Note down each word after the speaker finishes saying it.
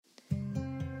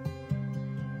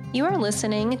You are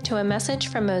listening to a message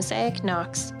from Mosaic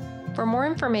Knox. For more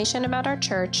information about our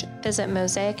church, visit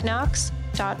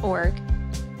mosaicknox.org.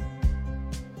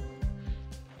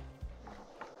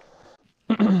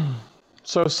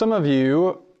 So some of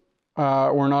you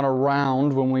were not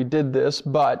around when we did this,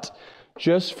 but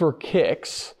just for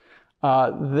kicks,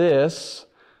 this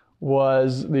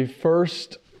was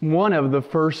one of the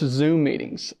first Zoom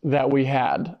meetings that we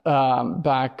had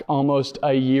back almost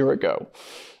a year ago.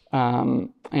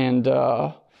 And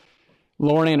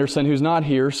Lauren Anderson, who's not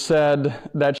here, said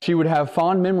that she would have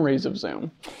fond memories of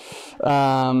Zoom.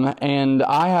 And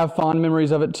I have fond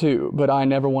memories of it too, but I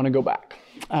never want to go back.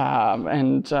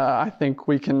 I think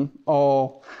we can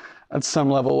all, at some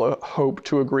level, hope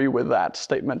to agree with that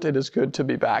statement. It is good to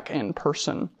be back in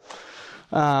person.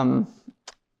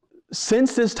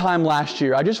 Since this time last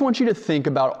year, I just want you to think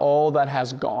about all that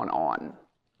has gone on.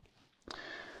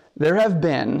 There have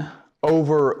been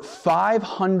over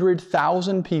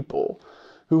 500,000 people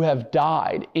who have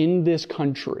died in this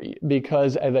country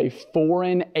because of a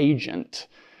foreign agent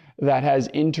that has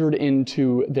entered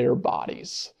into their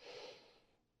bodies.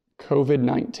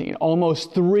 COVID-19.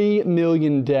 Almost 3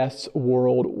 million deaths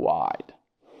worldwide.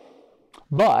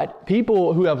 But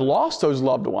people who have lost those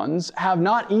loved ones have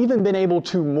not even been able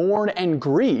to mourn and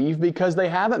grieve because they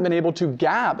haven't been able to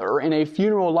gather in a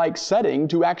funeral-like setting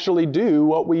to actually do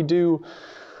what we do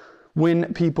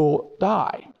when people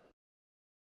die.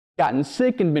 Gotten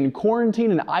sick and been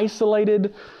quarantined and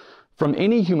isolated from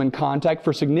any human contact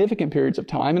for significant periods of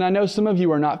time. And I know some of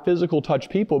you are not physical touch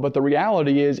people, but the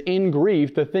reality is in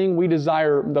grief, the thing we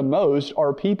desire the most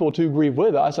are people to grieve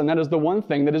with us, and that is the one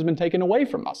thing that has been taken away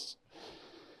from us.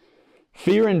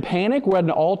 Fear and panic were at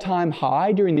an all-time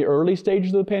high during the early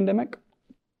stages of the pandemic.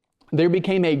 There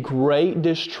became a growing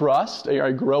distrust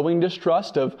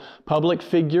of public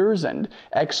figures and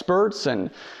experts,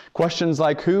 and questions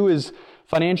like who is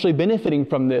financially benefiting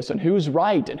from this and who's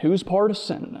right and who's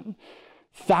partisan.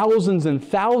 And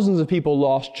thousands of people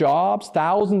lost jobs.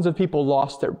 Thousands of people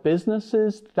lost their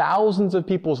businesses. Thousands of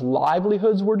people's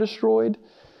livelihoods were destroyed.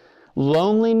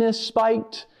 Loneliness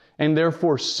spiked, and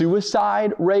therefore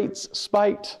suicide rates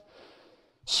spiked.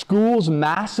 Schools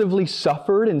massively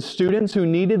suffered, and students who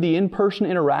needed the in-person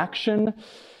interaction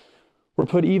were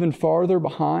put even farther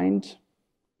behind.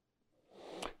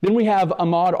 Then we have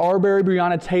Ahmaud Arbery,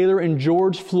 Breonna Taylor, and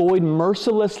George Floyd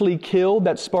mercilessly killed.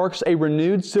 That sparks a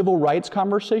renewed civil rights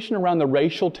conversation around the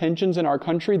racial tensions in our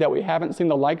country that we haven't seen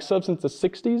the likes of since the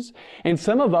 60s. And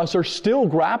some of us are still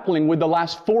grappling with the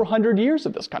last 400 years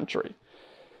of this country.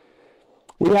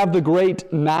 We have the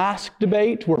great mask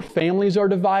debate where families are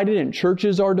divided and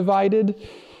churches are divided.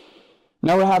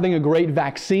 Now we're having a great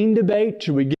vaccine debate.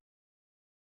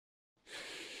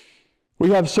 We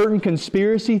have certain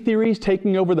conspiracy theories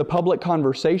taking over the public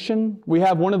conversation. We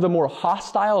have one of the more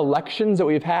hostile elections that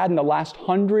we've had in the last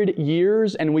 100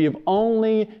 years, and we have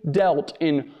only dealt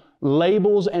in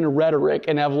labels and rhetoric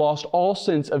and have lost all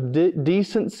sense of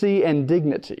decency and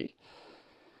dignity.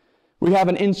 We have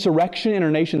an insurrection in our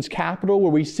nation's capital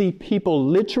where we see people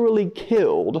literally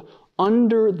killed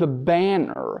under the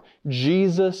banner,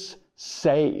 Jesus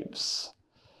saves.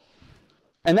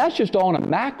 And that's just all on a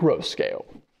macro scale.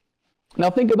 Now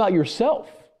think about yourself.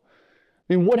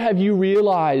 I mean, what have you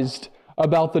realized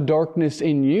about the darkness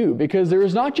in you? Because there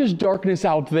is not just darkness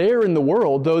out there in the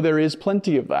world, though there is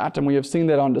plenty of that, and we have seen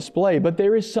that on display, but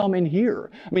there is some in here.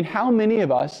 I mean, how many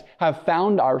of us have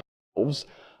found ourselves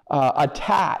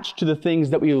attached to the things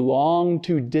that we long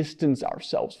to distance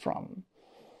ourselves from?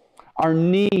 Our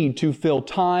need to fill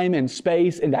time and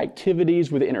space and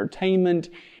activities with entertainment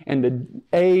and the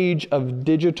age of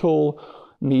digital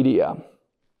media.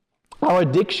 Our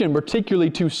addiction, particularly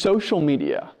to social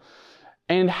media,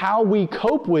 and how we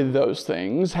cope with those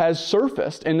things has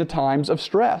surfaced in the times of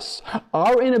stress.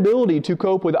 Our inability to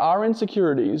cope with our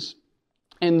insecurities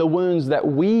and the wounds that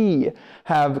we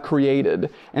have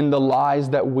created and the lies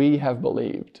that we have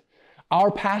believed.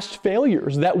 Our past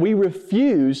failures that we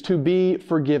refuse to be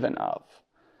forgiven of.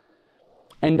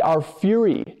 And our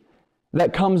fury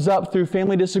that comes up through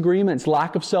family disagreements,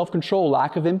 lack of self-control,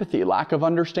 lack of empathy, lack of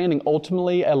understanding,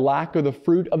 ultimately a lack of the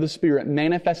fruit of the Spirit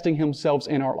manifesting Himself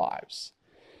in our lives.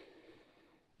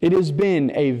 It has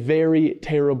been a very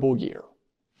terrible year.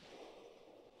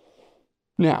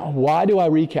 Now, why do I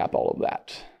recap all of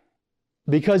that?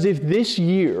 Because if this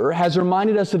year has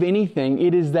reminded us of anything,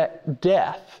 it is that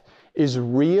death is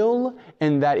real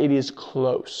and that it is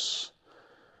close.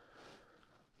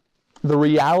 The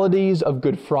realities of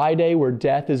Good Friday, where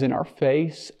death is in our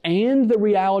face, and the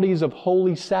realities of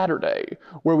Holy Saturday,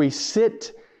 where we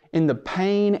sit in the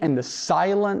pain and the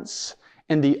silence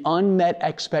and the unmet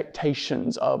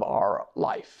expectations of our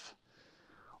life.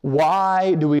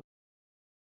 Why do we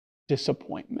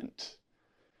disappointment?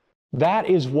 That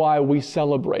is why we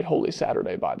celebrate Holy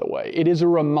Saturday, by the way. It is a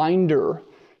reminder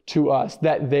to us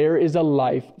that there is a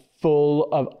life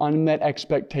full of unmet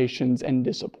expectations and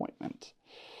disappointment.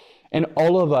 And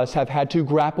all of us have had to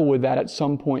grapple with that at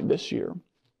some point this year.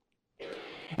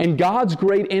 And God's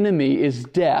great enemy is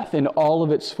death in all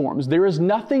of its forms. There is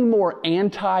nothing more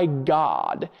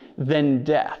anti-God than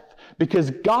death,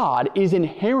 because God is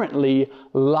inherently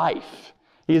life.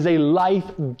 He is a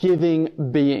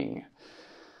life-giving being.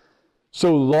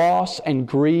 So loss and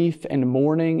grief and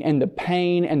mourning and the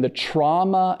pain and the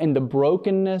trauma and the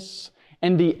brokenness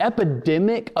and the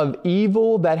epidemic of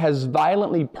evil that has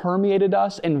violently permeated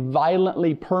us and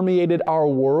violently permeated our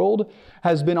world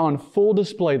has been on full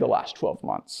display the last 12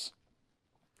 months.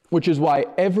 Which is why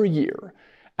every year,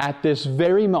 at this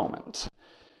very moment,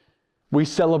 we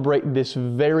celebrate this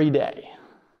very day.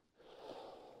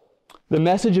 The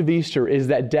message of Easter is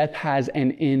that death has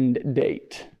an end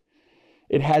date.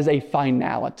 It has a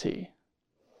finality.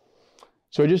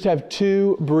 So I just have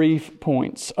two brief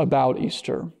points about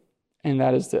Easter, and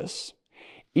that is this.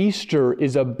 Easter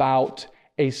is about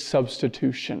a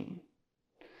substitution.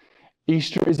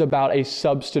 Easter is about a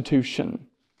substitution.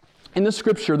 In the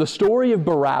Scripture, the story of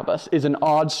Barabbas is an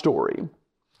odd story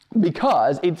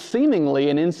because it's seemingly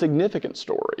an insignificant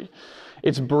story.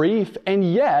 It's brief,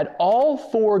 and yet all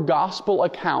four gospel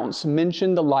accounts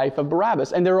mention the life of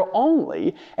Barabbas. And there are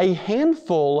only a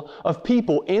handful of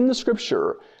people in the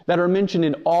Scripture that are mentioned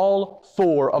in all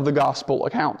four of the gospel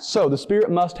accounts. So the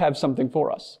Spirit must have something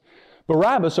for us.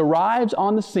 Barabbas arrives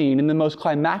on the scene in the most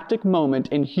climactic moment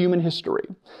in human history.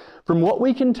 From what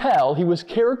we can tell, he was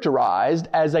characterized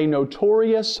as a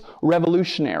notorious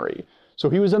revolutionary. So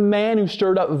he was a man who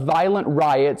stirred up violent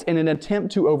riots in an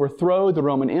attempt to overthrow the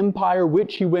Roman Empire,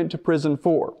 which he went to prison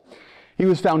for. He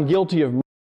was found guilty of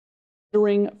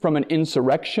murdering from an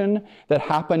insurrection that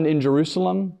happened in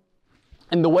Jerusalem.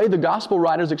 And the way the gospel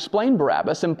writers explain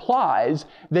Barabbas implies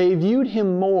they viewed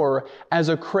him more as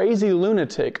a crazy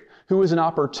lunatic who was an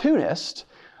opportunist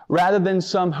rather than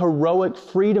some heroic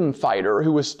freedom fighter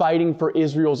who was fighting for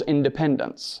Israel's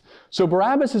independence. So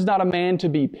Barabbas is not a man to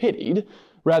be pitied.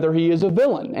 Rather, he is a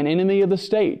villain, an enemy of the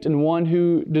state, and one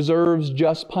who deserves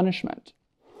just punishment.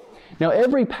 Now,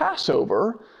 every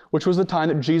Passover, which was the time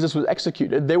that Jesus was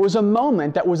executed, there was a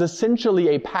moment that was essentially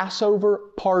a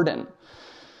Passover pardon.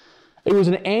 It was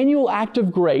an annual act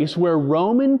of grace where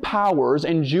Roman powers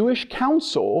and Jewish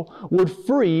council would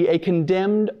free a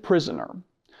condemned prisoner.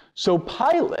 So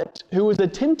Pilate, who was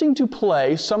attempting to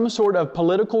play some sort of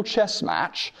political chess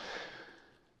match,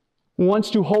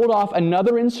 wants to hold off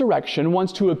another insurrection,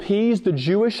 wants to appease the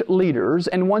Jewish leaders,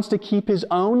 and wants to keep his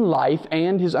own life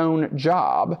and his own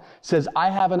job, says,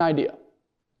 I have an idea.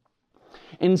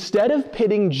 Instead of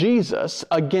pitting Jesus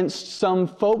against some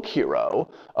folk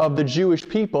hero of the Jewish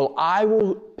people, I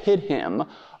will pit him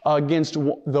against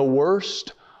the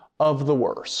worst of the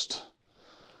worst,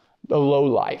 the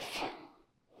lowlife.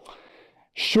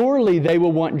 Surely they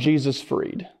will want Jesus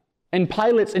freed. And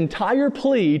Pilate's entire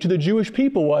plea to the Jewish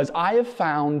people was, I have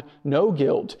found no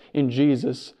guilt in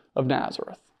Jesus of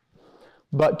Nazareth.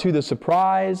 But to the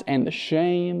surprise and the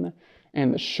shame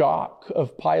and the shock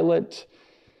of Pilate,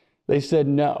 they said,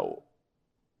 no,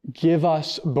 give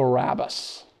us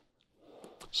Barabbas.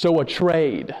 So a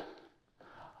trade,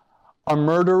 a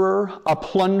murderer, a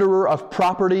plunderer of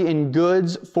property and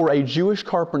goods for a Jewish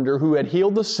carpenter who had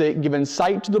healed the sick, given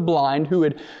sight to the blind, who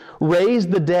had raised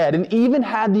the dead, and even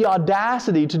had the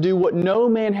audacity to do what no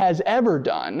man has ever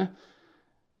done.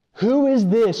 Who is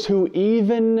this who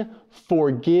even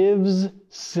forgives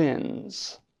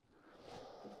sins?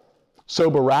 So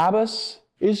Barabbas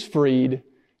is freed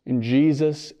and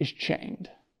Jesus is chained.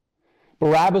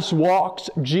 Barabbas walks,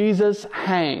 Jesus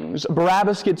hangs.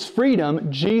 Barabbas gets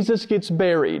freedom, Jesus gets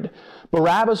buried.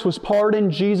 Barabbas was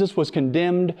pardoned, Jesus was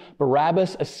condemned.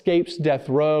 Barabbas escapes death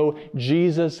row,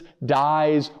 Jesus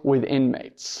dies with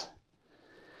inmates.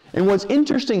 And what's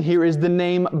interesting here is the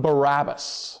name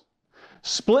Barabbas.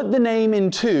 Split the name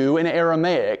in two in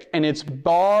Aramaic, and it's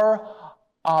Bar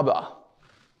Abba.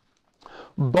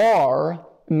 Bar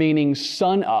meaning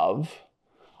son of,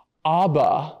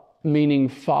 Abba meaning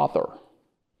father.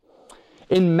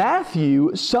 In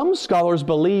Matthew, some scholars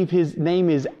believe his name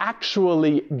is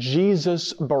actually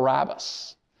Jesus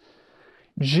Barabbas.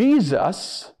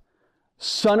 Jesus,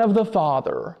 son of the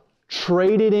Father,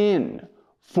 traded in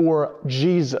for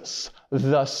Jesus,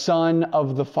 the Son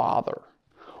of the Father.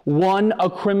 One a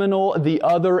criminal, the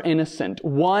other innocent.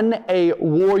 One a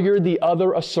warrior, the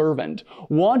other a servant.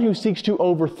 One who seeks to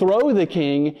overthrow the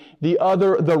king, the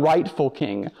other the rightful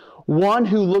king. One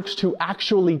who looks to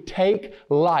actually take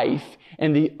life,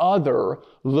 and the other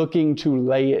looking to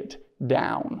lay it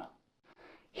down.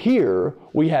 Here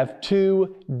we have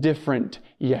two different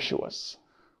Yeshuas.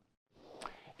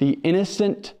 The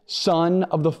innocent son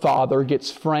of the father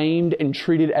gets framed and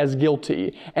treated as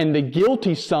guilty, and the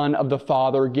guilty son of the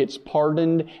father gets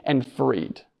pardoned and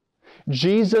freed.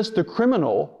 Jesus, the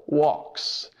criminal,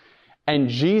 walks, and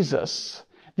Jesus,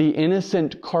 the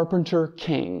innocent carpenter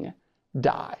king,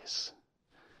 dies.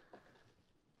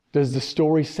 Does the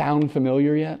story sound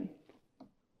familiar yet?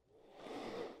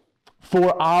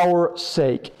 For our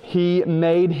sake, he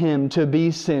made him to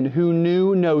be sin who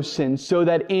knew no sin, so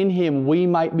that in him we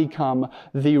might become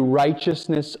the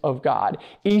righteousness of God.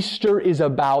 Easter is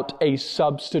about a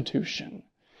substitution.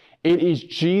 It is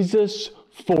Jesus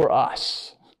for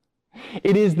us.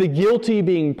 It is the guilty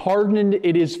being pardoned.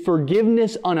 It is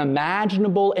forgiveness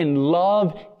unimaginable and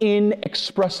love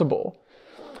inexpressible.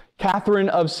 Catherine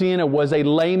of Siena was a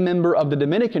lay member of the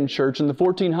Dominican Church in the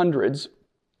 1400s,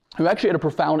 who actually had a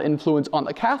profound influence on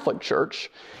the Catholic Church.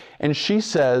 And she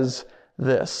says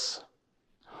this: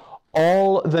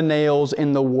 all the nails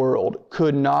in the world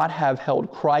could not have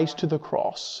held Christ to the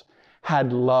cross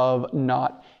had love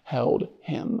not held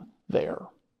him there.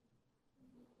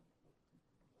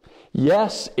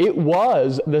 Yes, it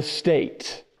was the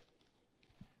state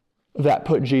that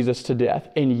put Jesus to death.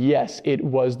 And yes, it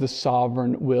was the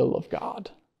sovereign will of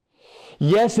God.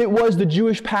 Yes, it was the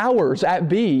Jewish powers at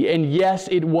B, and yes,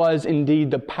 it was indeed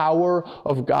the power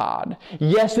of God.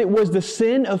 Yes, it was the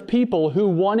sin of people who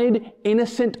wanted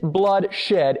innocent blood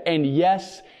shed, and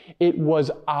yes, it was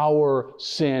our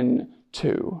sin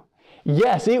too.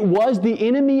 Yes, it was the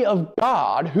enemy of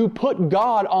God who put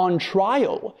God on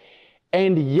trial,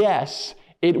 and yes,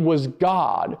 it was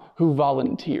God who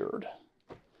volunteered.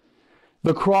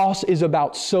 The cross is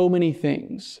about so many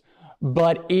things,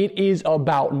 but it is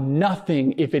about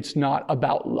nothing if it's not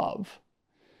about love.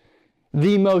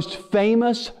 The most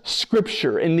famous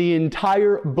scripture in the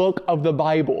entire book of the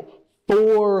Bible,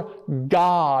 for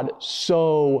God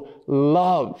so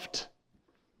loved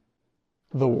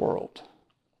the world.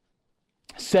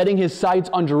 Setting his sights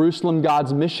on Jerusalem,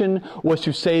 God's mission was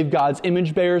to save God's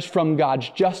image bearers from God's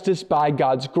justice by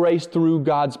God's grace through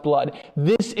God's blood.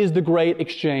 This is the great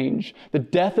exchange, the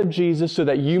death of Jesus so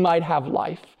that you might have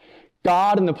life.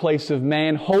 God in the place of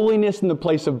man, holiness in the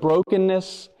place of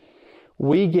brokenness.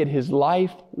 We get his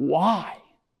life. Why?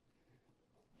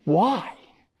 Why?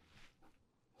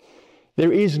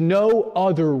 There is no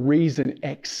other reason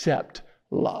except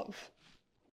love.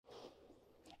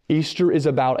 Easter is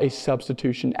about a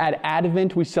substitution. At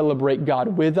Advent, we celebrate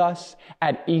God with us.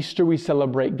 At Easter, we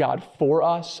celebrate God for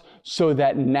us, so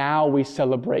that now we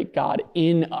celebrate God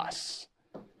in us.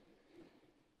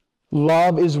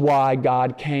 Love is why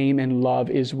God came, and love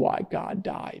is why God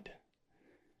died.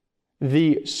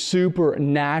 The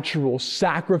supernatural,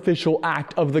 sacrificial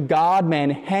act of the God-man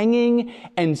hanging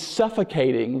and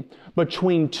suffocating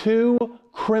between two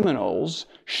criminals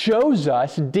shows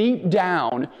us deep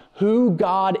down who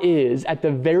God is at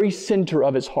the very center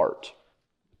of his heart.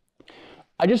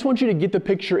 I just want you to get the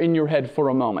picture in your head for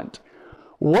a moment.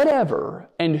 Whatever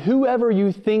and whoever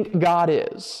you think God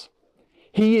is,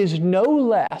 he is no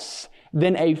less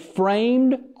than a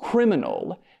framed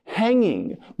criminal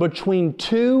hanging between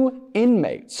two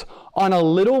inmates on a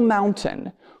little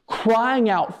mountain, crying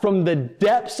out from the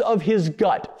depths of his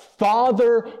gut,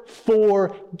 "Father,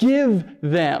 forgive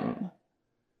them."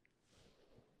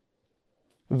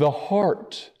 The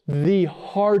heart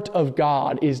of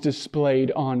God is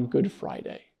displayed on Good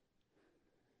Friday.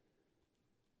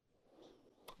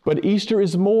 But Easter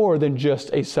is more than just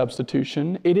a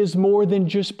substitution. It is more than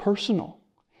just personal.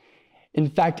 In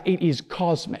fact, it is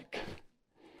cosmic.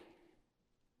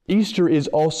 Easter is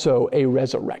also a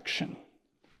resurrection.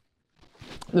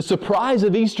 The surprise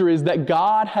of Easter is that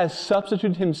God has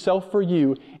substituted himself for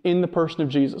you in the person of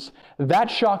Jesus.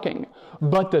 That's shocking.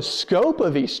 But the scope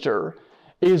of Easter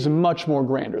is much more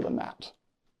grander than that.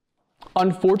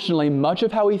 Unfortunately, much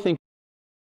of how we think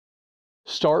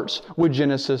starts with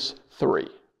Genesis 3.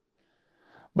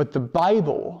 But the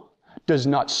Bible does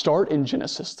not start in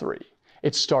Genesis 3.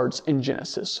 It starts in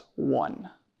Genesis 1.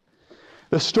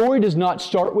 The story does not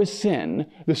start with sin.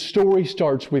 The story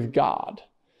starts with God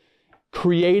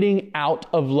creating out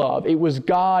of love. It was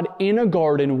God in a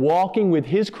garden walking with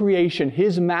his creation,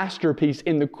 his masterpiece,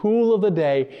 in the cool of the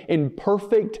day in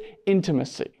perfect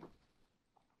intimacy.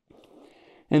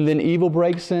 And then evil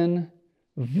breaks in,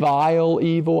 vile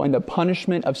evil, and the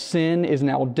punishment of sin is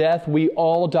now death. We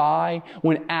all die.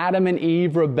 When Adam and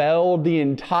Eve rebelled, the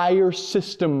entire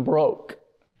system broke.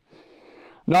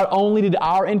 Not only did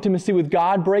our intimacy with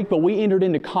God break, but we entered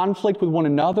into conflict with one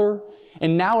another,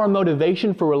 and now our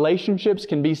motivation for relationships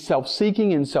can be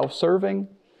self-seeking and self-serving.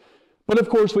 But of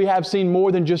course, we have seen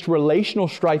more than just relational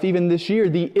strife even this year.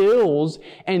 The ills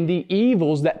and the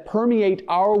evils that permeate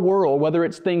our world, whether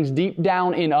it's things deep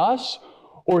down in us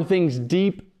or things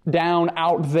deep down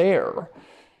out there,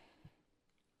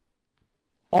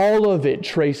 all of it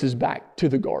traces back to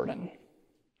the garden.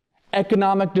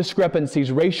 Economic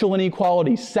discrepancies, racial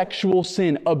inequality, sexual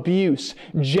sin, abuse,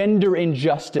 gender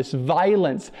injustice,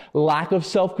 violence, lack of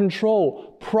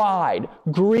self-control, pride,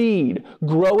 greed,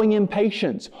 growing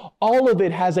impatience. All of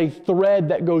it has a thread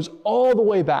that goes all the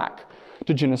way back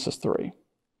to Genesis 3.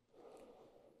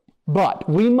 But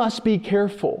we must be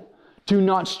careful to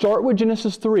not start with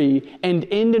Genesis 3 and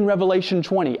end in Revelation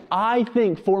 20. I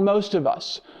think for most of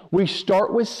us, we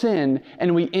start with sin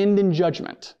and we end in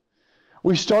judgment.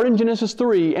 We start in Genesis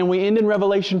 3 and we end in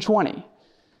Revelation 20.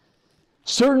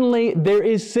 Certainly there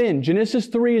is sin. Genesis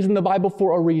 3 is in the Bible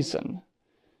for a reason.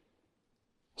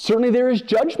 Certainly there is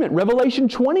judgment. Revelation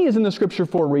 20 is in the Scripture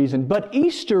for a reason. But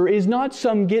Easter is not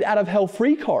some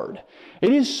get-out-of-hell-free card.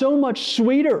 It is so much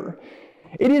sweeter.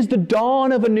 It is the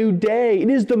dawn of a new day. It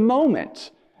is the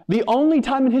moment, the only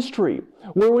time in history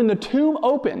where when the tomb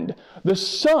opened, the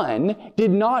sun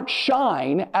did not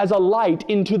shine as a light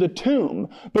into the tomb,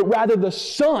 but rather the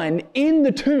sun in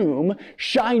the tomb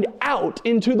shined out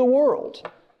into the world.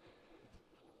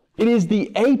 It is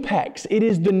the apex. It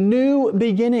is the new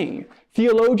beginning.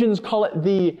 Theologians call it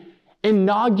the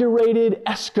inaugurated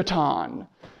eschaton,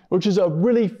 which is a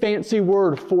really fancy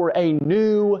word for a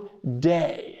new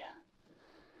day.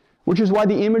 Which is why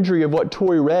the imagery of what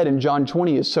Tori read in John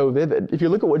 20 is so vivid. If you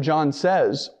look at what John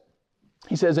says,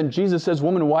 he says, and Jesus says,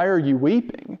 "Woman, why are you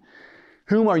weeping?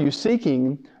 Whom are you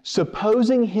seeking?"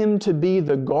 Supposing him to be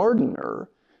the gardener,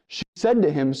 she said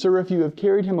to him, "Sir, if you have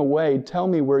carried him away, tell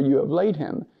me where you have laid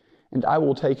him, and I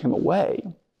will take him away."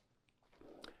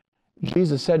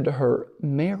 Jesus said to her,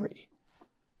 "Mary."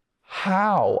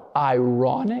 How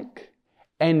ironic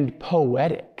and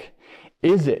poetic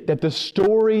is it that the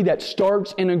story that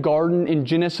starts in a garden in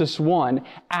Genesis 1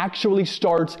 actually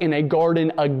starts in a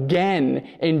garden again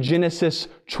in in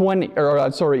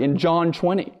John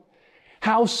 20?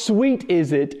 How sweet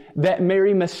is it that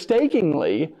Mary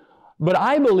mistakenly, but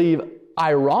I believe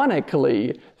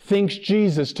ironically, thinks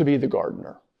Jesus to be the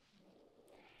gardener?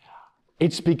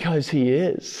 It's because he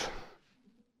is.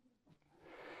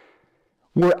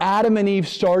 Where Adam and Eve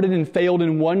started and failed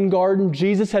in one garden,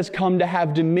 Jesus has come to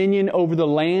have dominion over the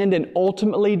land and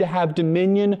ultimately to have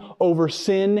dominion over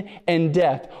sin and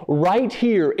death. Right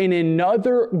here in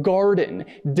another garden,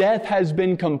 death has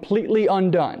been completely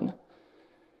undone.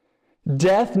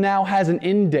 Death now has an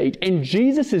end date, and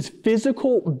Jesus'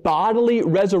 physical bodily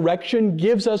resurrection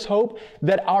gives us hope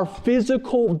that our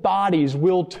physical bodies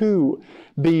will too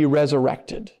be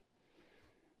resurrected.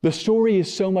 The story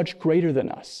is so much greater than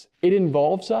us. It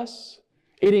involves us.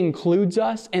 It includes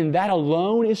us, and that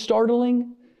alone is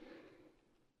startling.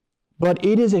 But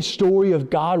it is a story of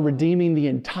God redeeming the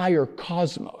entire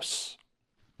cosmos.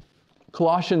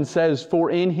 Colossians says,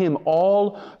 "For in him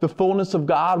all the fullness of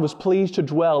God was pleased to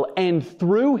dwell, and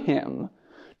through him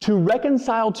to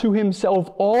reconcile to himself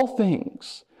all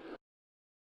things,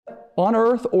 on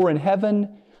earth or in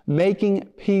heaven, making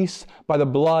peace by the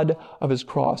blood of his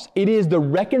cross." It is the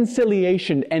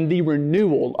reconciliation and the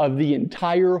renewal of the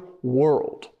entire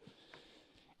world.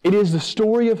 It is the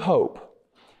story of hope,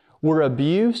 where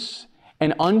abuse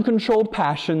and uncontrolled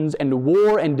passions and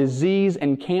war and disease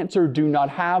and cancer do not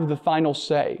have the final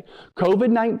say.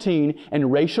 COVID-19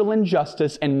 and racial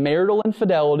injustice and marital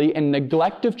infidelity and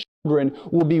neglect of children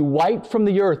will be wiped from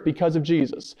the earth because of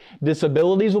Jesus.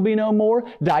 Disabilities will be no more,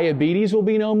 diabetes will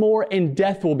be no more, and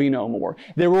death will be no more.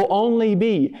 There will only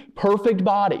be perfect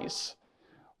bodies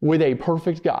with a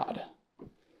perfect God.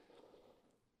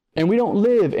 And we don't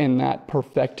live in that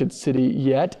perfected city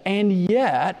yet, and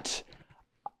yet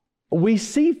we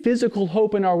see physical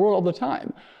hope in our world all the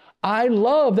time. I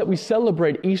love that we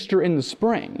celebrate Easter in the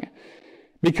spring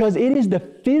because it is the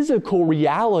physical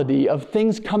reality of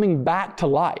things coming back to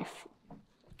life.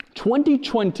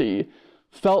 2020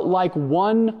 felt like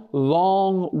one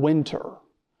long winter,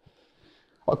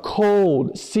 a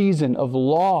cold season of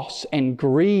loss and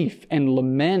grief and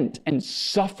lament and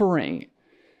suffering.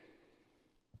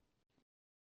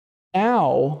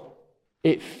 Now,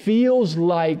 it feels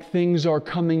like things are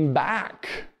coming back.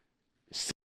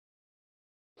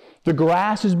 The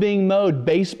grass is being mowed.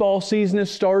 Baseball season is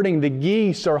starting. The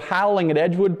geese are howling at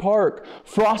Edgewood Park.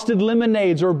 Frosted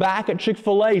lemonades are back at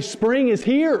Chick-fil-A. Spring is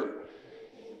here.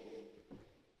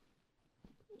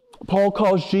 Paul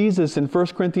calls Jesus in 1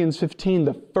 Corinthians 15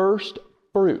 the first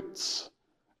fruits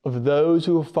of those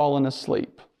who have fallen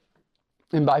asleep.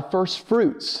 And by first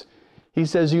fruits, he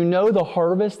says, you know the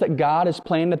harvest that God has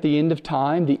planned at the end of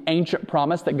time, the ancient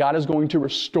promise that God is going to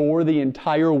restore the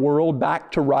entire world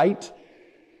back to right?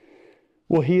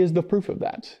 Well, He is the proof of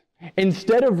that.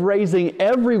 Instead of raising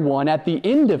everyone at the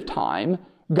end of time,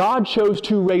 God chose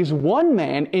to raise one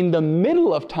man in the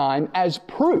middle of time as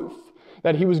proof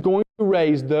that He was going to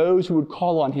raise those who would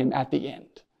call on Him at the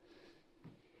end.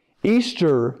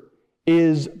 Easter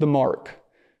is the mark.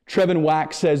 Trevin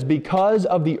Wax says, because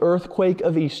of the earthquake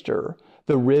of Easter,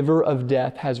 the river of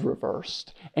death has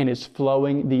reversed and is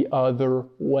flowing the other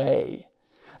way.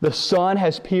 The sun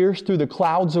has pierced through the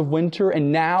clouds of winter,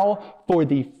 and now, for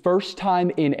the first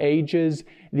time in ages,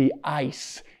 the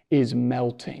ice is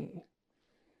melting.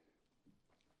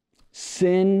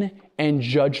 Sin and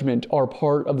judgment are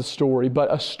part of the story, but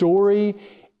the story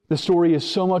is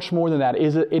so much more than that.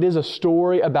 It is a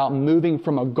story about moving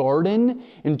from a garden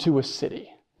into a city.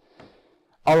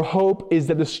 Our hope is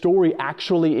that the story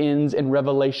actually ends in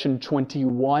Revelation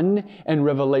 21 and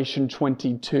Revelation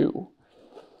 22.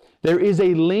 There is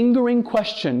a lingering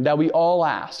question that we all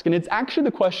ask, and it's actually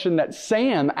the question that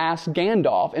Sam asked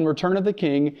Gandalf in Return of the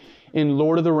King in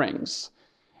Lord of the Rings.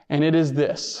 And it is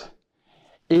this: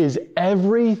 is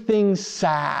everything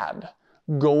sad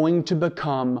going to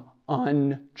become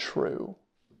untrue?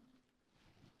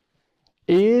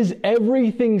 Is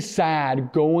everything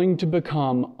sad going to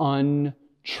become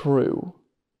untrue?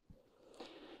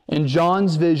 And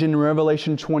John's vision in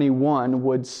Revelation 21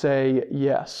 would say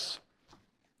yes.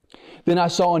 Then I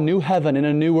saw a new heaven and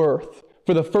a new earth,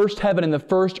 for the first heaven and the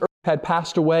first earth had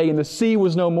passed away, and the sea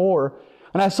was no more.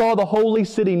 And I saw the holy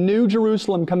city, New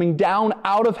Jerusalem, coming down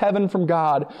out of heaven from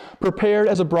God, prepared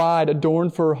as a bride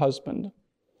adorned for her husband.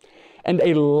 And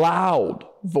a loud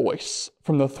voice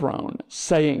from the throne,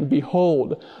 saying,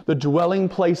 behold, the dwelling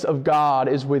place of God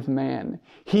is with man.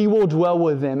 He will dwell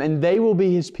with them, and they will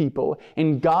be His people,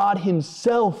 and God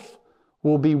Himself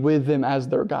will be with them as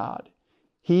their God.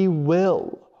 He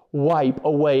will wipe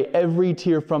away every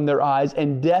tear from their eyes,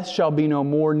 and death shall be no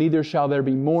more, neither shall there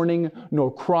be mourning,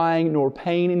 nor crying, nor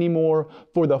pain anymore,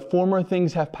 for the former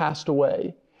things have passed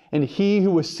away. And He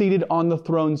who was seated on the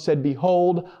throne said,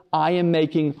 behold, I am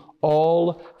making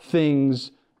all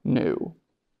things new.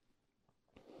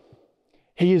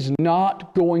 He is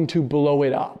not going to blow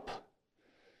it up.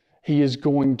 He is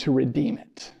going to redeem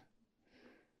it.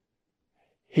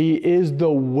 He is the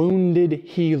wounded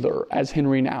healer, as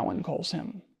Henry Nouwen calls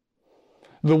Him.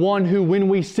 The one who, when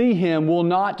we see Him,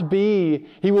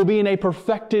 he will be in a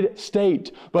perfected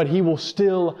state, but He will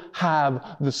still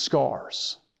have the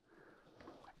scars.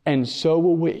 And so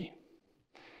will we.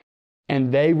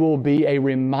 And they will be a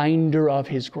reminder of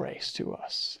His grace to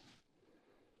us.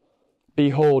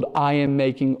 Behold, I am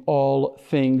making all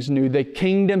things new. The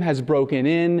kingdom has broken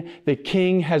in. The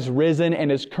King has risen and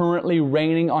is currently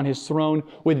reigning on His throne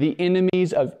with the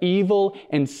enemies of evil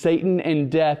and Satan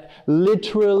and death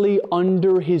literally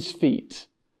under His feet.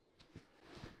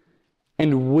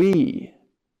 And we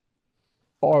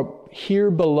are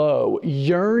here below,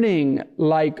 yearning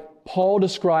like Paul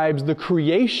describes the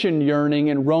creation yearning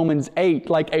in Romans 8,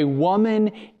 like a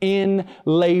woman in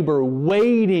labor,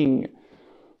 waiting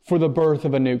for the birth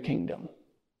of a new kingdom,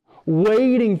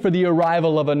 waiting for the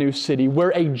arrival of a new city,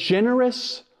 where a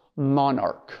generous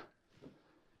monarch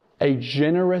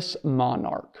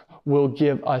will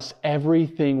give us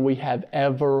everything we have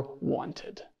ever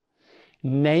wanted,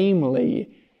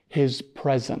 namely His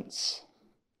presence.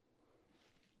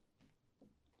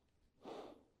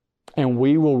 And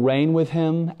we will reign with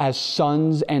Him as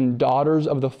sons and daughters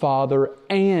of the Father,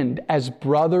 and as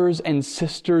brothers and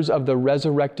sisters of the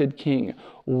resurrected King.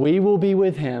 We will be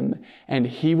with Him, and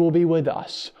He will be with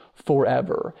us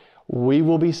forever. We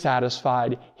will be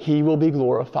satisfied. He will be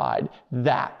glorified.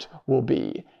 That will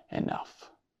be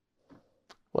enough.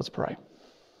 Let's pray.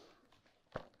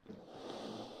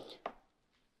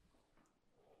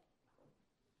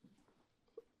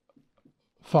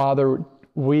 Father,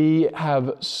 we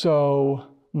have so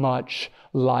much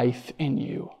life in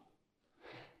You.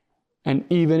 And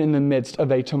even in the midst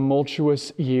of a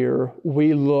tumultuous year,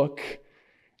 we look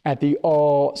at the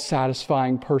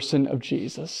all-satisfying person of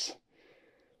Jesus.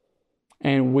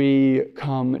 And we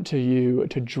come to You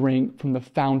to drink from the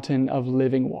fountain of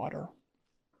living water.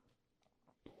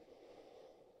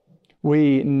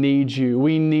 We need you.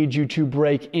 We need you to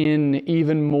break in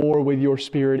even more with your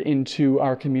Spirit into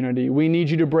our community. We need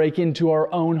you to break into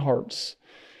our own hearts.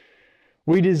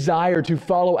 We desire to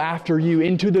follow after you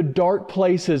into the dark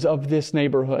places of this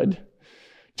neighborhood,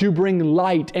 to bring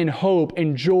light and hope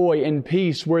and joy and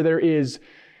peace where there is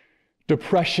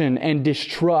depression and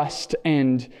distrust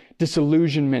and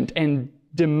disillusionment and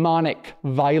demonic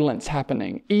violence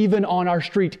happening, even on our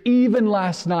street, even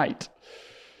last night.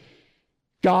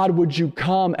 God, would you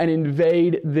come and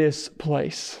invade this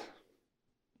place?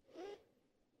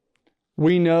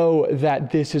 We know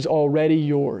that this is already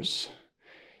yours.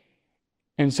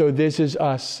 And so this is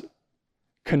us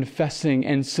confessing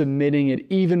and submitting it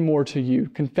even more to you,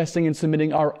 confessing and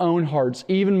submitting our own hearts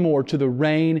even more to the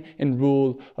reign and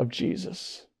rule of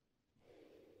Jesus.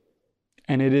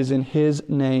 And it is in His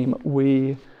name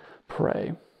we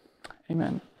pray.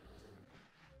 Amen.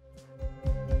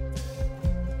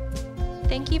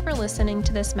 Thank you for listening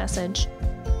to this message.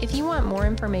 If you want more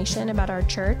information about our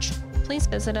church, please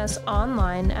visit us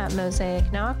online at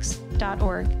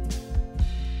mosaicknox.org.